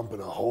was stomping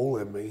a hole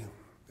in me,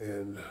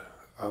 and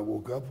I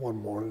woke up one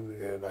morning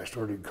and I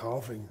started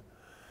coughing,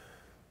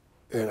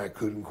 and I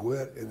couldn't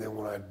quit. And then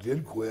when I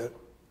did quit,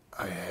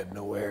 I had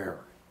no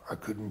air. I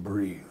couldn't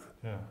breathe.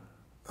 Yeah.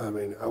 I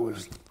mean, I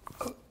was,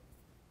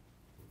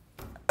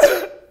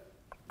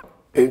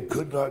 and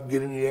could not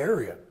get any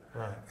air in.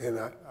 Right. And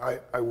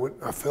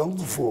I fell to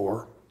the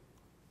floor,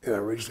 and I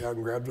reached out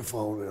and grabbed the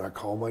phone, and I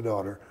called my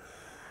daughter,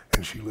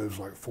 and she lives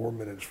like 4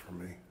 minutes from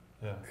me.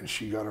 Yeah. And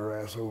she got her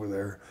ass over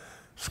there,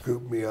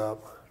 scooped me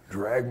up,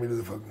 dragged me to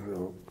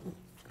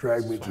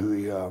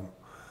the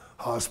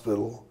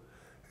hospital,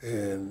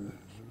 and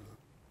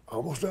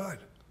almost died.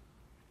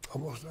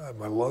 Almost died.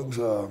 My lungs,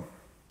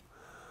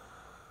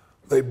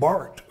 they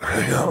barked.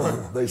 You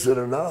know, they said,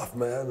 "Enough,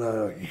 man.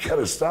 You got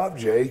to stop,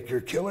 Jake.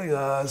 You're killing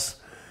us."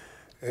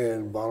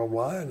 And bottom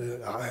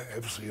line, I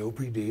have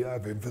COPD. I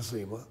have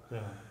emphysema,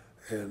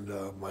 and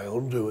my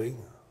own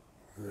doing,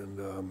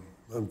 and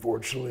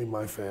unfortunately,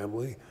 my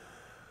family.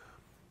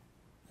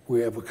 We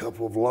have a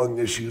couple of lung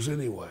issues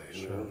anyway,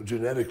 you know,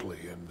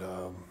 genetically, and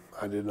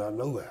I did not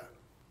know that.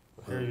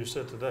 Here you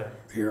sit today.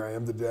 Here I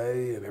am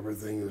today, and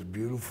everything is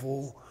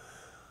beautiful.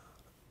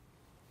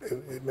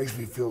 It makes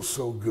me feel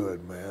so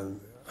good,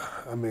 man.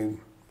 I mean,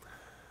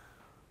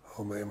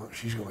 oh man,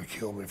 she's gonna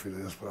kill me for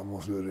this, but I'm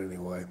gonna do it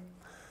anyway.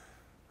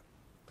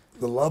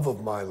 The love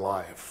of my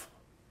life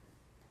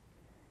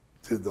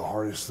did the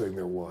hardest thing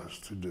there was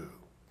to do,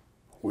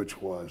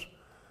 which was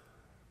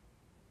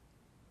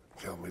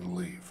tell me to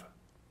leave.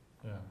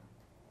 Yeah.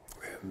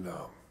 And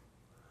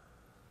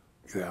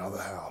get out of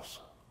the house.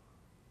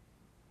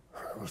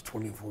 That was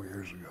 24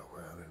 years ago,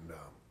 man, and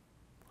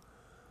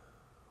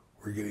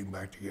we're getting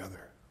back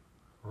together.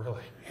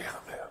 Really? Yeah,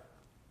 man.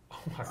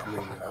 Oh my God. I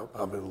mean,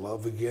 I'm in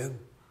love again.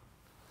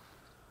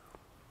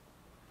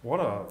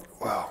 Wow.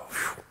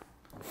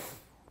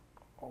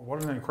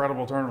 What an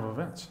incredible turn of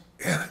events.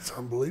 Yeah, it's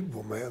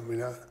unbelievable, man. I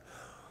mean,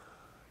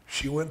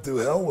 she went through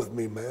hell with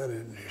me, man,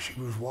 and she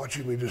was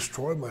watching me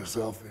destroy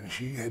myself, and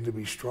she had to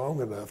be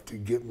strong enough to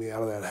get me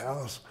out of that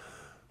house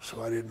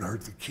so I didn't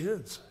hurt the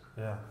kids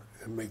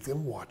and make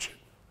them watch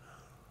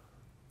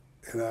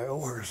it. And I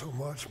owe her so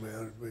much,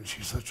 man. I mean,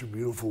 she's such a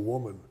beautiful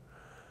woman.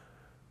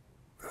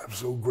 I'm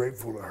so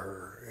grateful to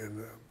her,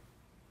 and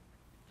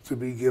to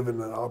be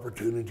given an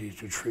opportunity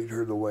to treat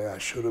her the way I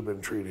should have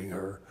been treating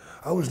her.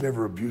 I was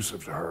never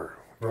abusive to her,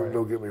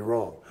 don't get me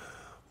wrong.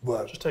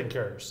 But just taking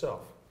care of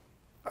yourself.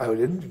 I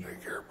didn't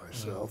take care of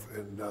myself,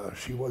 and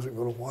she wasn't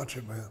going to watch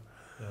it, man.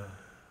 Yeah.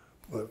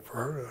 But for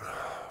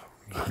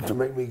her to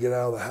make me get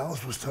out of the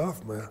house was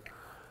tough, man.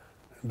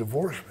 And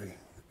divorce me,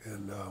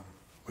 and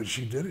but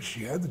she did it.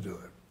 She had to do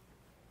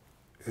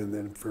it, and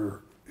then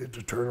for it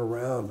to turn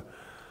around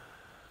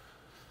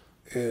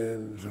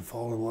and to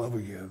fall in love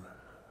again,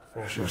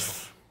 it's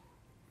just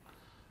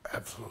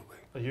Absolutely.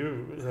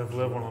 You have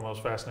lived one of the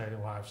most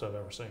fascinating lives I've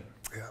ever seen.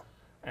 Yeah.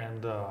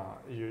 And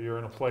you're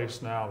in a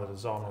place now that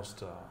is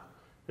almost,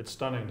 it's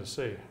stunning to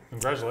see.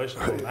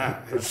 Congratulations on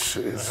that. It's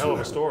a hell of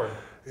a story.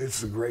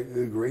 It's the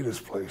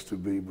greatest place to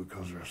be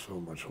because there's so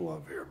much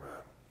love here,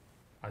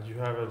 man. You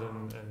have it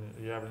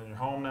you have it in your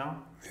home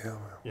now. Yeah, man.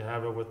 You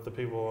have it with the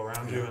people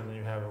around you, and then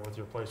you have it with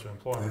your place of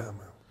employment. Yeah,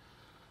 man.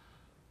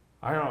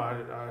 I don't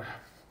know.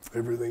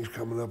 Everything's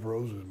coming up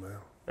roses, man.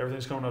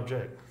 Everything's coming up,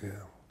 Jake. Yeah.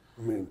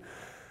 I mean,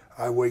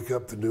 I wake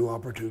up to new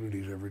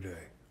opportunities every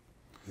day.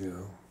 You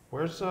know.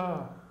 What's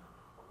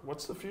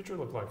the future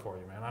look like for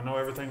you, man? I know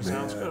everything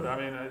sounds good. I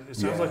mean, it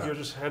sounds like you're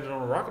just headed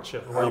on a rocket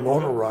ship. I'm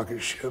on a rocket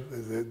ship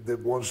that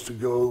wants to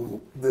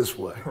go this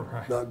way,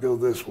 right. not go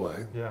this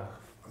way. Yeah.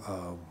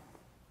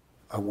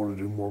 I want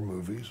to do more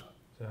movies.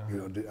 Yeah. You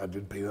know, I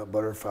did Peanut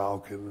Butter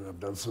Falcon, and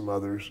I've done some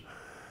others.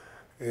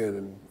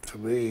 And to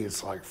me,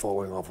 it's like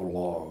falling off a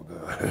log.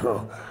 You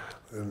know?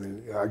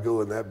 And I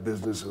go in that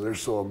business, and they're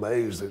so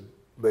amazed that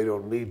they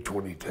don't need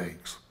 20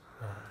 takes.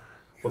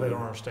 Well, they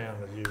don't understand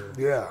that you.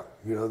 Yeah,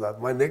 you know,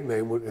 my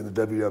nickname in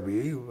the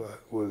WWE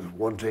was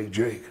One Take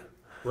Jake.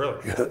 Really?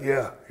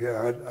 Yeah.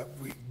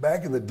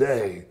 Back in the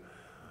day,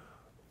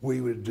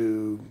 we would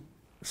do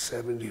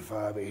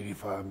 75,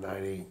 85,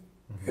 90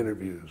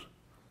 interviews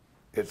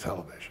at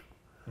television.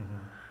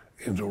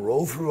 And to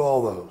roll through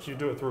all those. You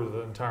do it through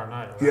the entire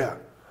night, right? Yeah.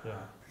 Yeah.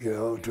 You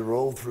know, to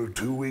roll through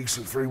 2 weeks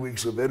and 3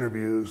 weeks of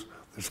interviews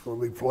that's going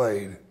to be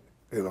played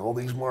in all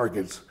these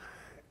markets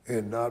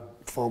and not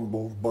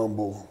fumble,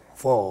 bumble,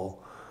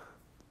 fall.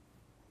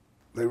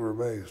 They were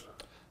amazed.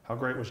 How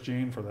great was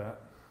Gene for that?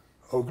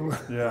 Oakland?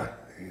 Yeah.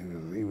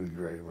 He was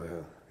great,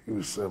 man. He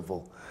was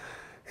simple.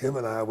 Him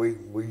and I,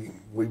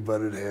 we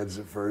butted heads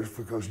at first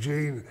because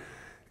Gene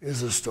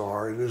is a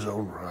star in his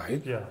own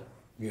right. Yeah.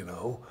 You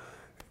know,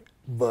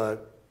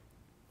 but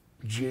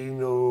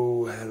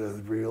Gino had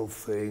a real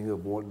thing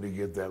of wanting to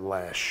get that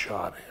last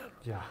shot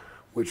in. Yeah.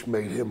 Which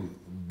made him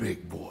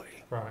big boy.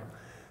 Right.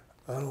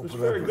 I don't He's put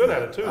very up good with at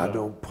that. it too. I though.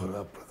 don't put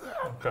up with that.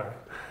 Okay.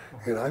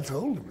 And I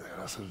told him that.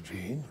 I said,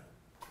 Gene,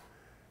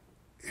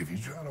 if you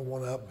try to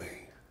one-up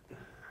me,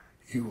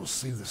 you will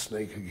see the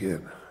snake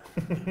again.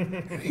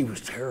 And he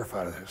was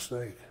terrified of that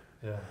snake.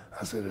 Yeah.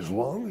 I said, as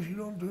long as you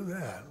don't do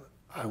that,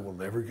 I will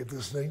never get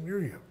the snake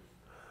near you.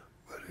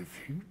 But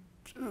if you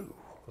do,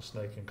 The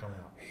snake can come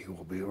out. he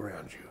will be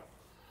around you.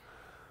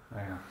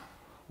 Man,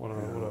 what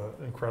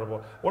a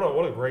incredible,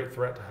 what a great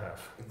threat to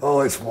have. Oh,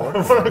 it's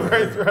wonderful. What a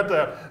great threat to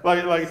have.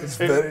 Like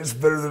It's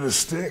better than a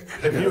stick.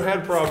 if you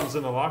had problems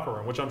in the locker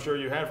room, which I'm sure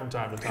you had from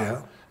time to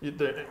time,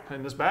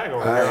 in this bag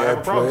over here, I have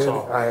a problem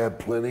solved. I had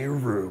plenty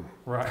of room.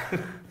 Right.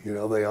 You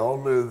know, they all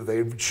knew that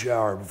they would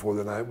shower before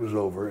the night was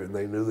over, and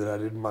they knew that I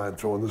didn't mind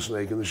throwing the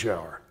snake in the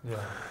shower. Yeah.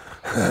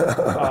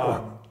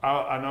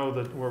 I know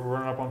that we're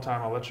running up on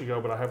time. I'll let you go,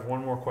 but I have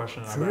one more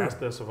question. Sure. I've asked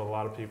this of a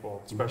lot of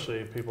people,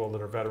 especially people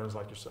that are veterans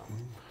like yourself.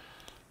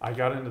 I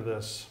got into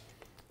this.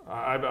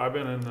 I've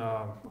been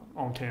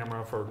on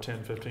camera for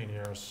 10, 15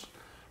 years,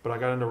 but I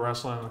got into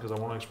wrestling because I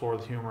want to explore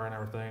the humor and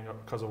everything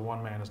because of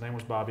one man. His name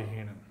was Bobby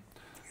Heenan.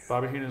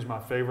 Bobby Heenan is my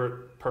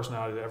favorite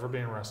personality to ever be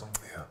in wrestling.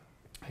 Yeah.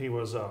 He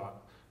was a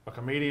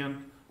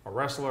comedian, a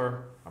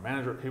wrestler, a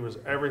manager. He was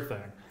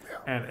everything. Yeah.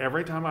 And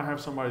every time I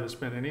have somebody that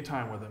spent any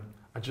time with him,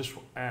 I just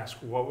ask,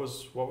 what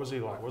was he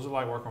like? What was it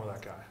like working with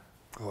that guy?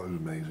 Oh, it was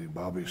amazing.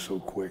 Bobby's so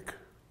quick.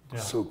 Yeah.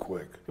 So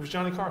quick. It was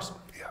Johnny Carson.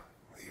 Yeah.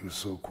 He was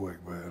so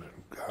quick, man.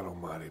 God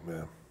almighty,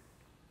 man.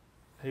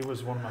 He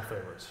was one of my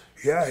favorites.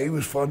 Yeah, he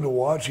was fun to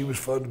watch. He was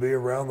fun to be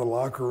around the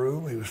locker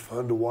room. He was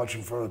fun to watch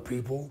in front of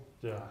people.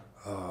 Yeah.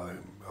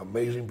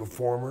 Amazing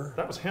performer.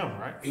 That was him,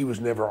 right? He was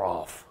never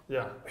off.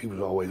 Yeah. He was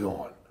always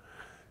on.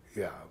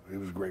 Yeah, it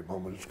was a great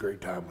moment. It's a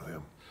great time with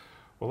him.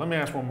 Well, let me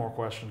ask one more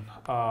question.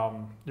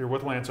 You're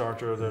with Lance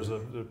Archer. There's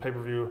the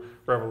pay-per-view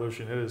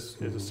revolution. It is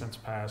since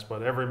passed,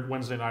 but every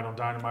Wednesday night on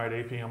Dynamite,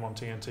 8 p.m. on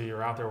TNT,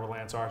 you're out there with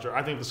Lance Archer.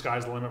 I think the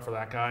sky's the limit for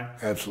that guy.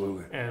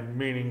 Absolutely. And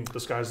meaning the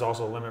sky's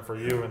also the limit for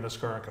you in this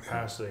current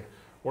capacity.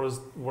 What does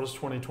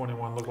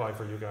 2021 look like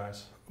for you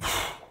guys?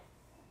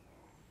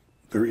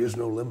 There is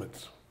no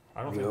limits.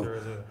 I don't think there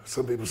is either.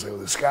 Some people say, well,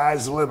 the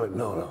sky's the limit.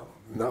 No,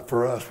 not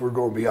for us. We're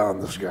going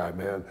beyond the sky,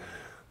 man.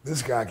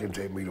 This guy can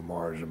take me to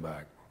Mars and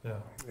back. Yeah.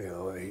 You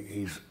know,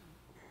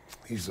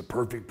 he's the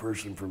perfect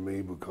person for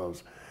me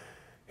because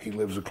he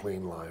lives a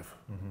clean life.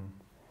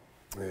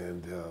 Mm-hmm.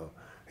 And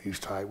he's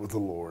tight with the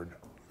Lord.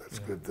 That's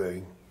a good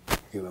thing.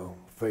 You know,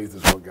 faith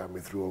is what got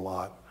me through a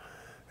lot.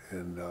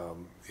 And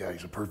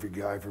he's a perfect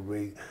guy for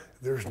me.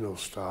 There's no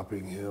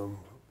stopping him,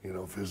 you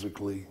know,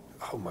 physically.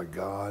 Oh my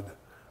God,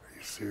 are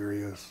you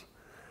serious?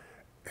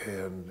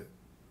 And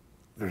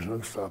there's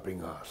no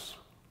stopping us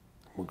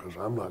because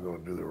I'm not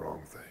going to do the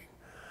wrong thing.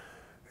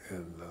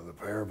 And the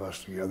pair of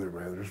us together,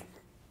 man,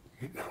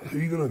 who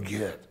are you going to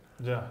get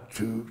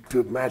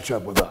to match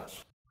up with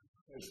us?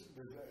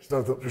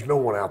 There's no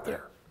one out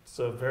there. It's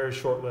a very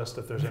short list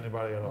if there's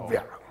anybody at all.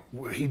 Yeah,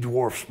 he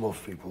dwarfs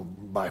most people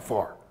by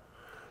far.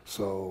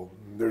 So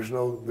there's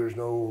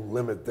no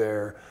limit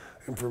there.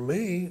 And for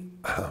me,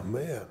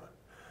 man,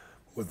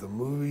 with the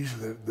movies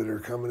that are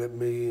coming at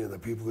me and the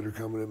people that are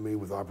coming at me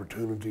with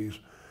opportunities,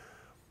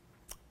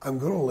 I'm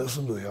going to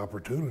listen to the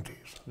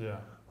opportunities. Yeah.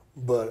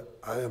 But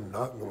I am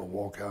not going to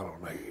walk out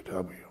on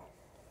AEW.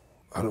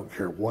 I don't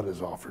care what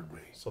is offered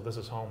me. So this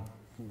is home.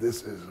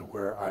 This is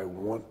where I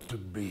want to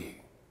be.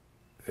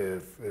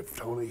 If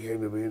Tony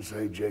came to me and said,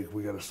 hey, Jake,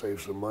 we got to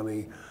save some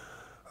money,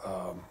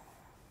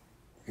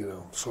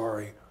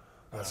 sorry.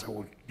 I said,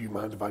 well, do you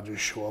mind if I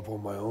just show up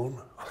on my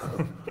own?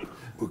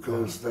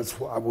 Because that's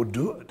what I would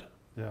do it.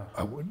 Yeah.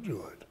 I would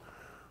do it.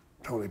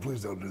 Tony,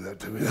 please don't do that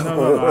to me.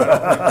 No.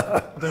 I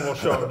think we'll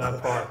show it in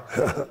that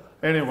part.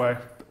 Anyway,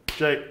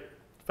 Jake,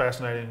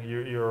 fascinating.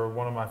 You're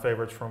one of my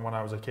favorites from when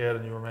I was a kid,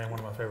 and you remain one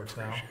of my favorites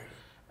now.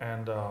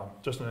 And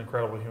just an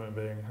incredible human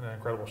being, an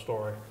incredible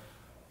story.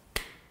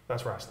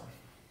 That's Rasslin.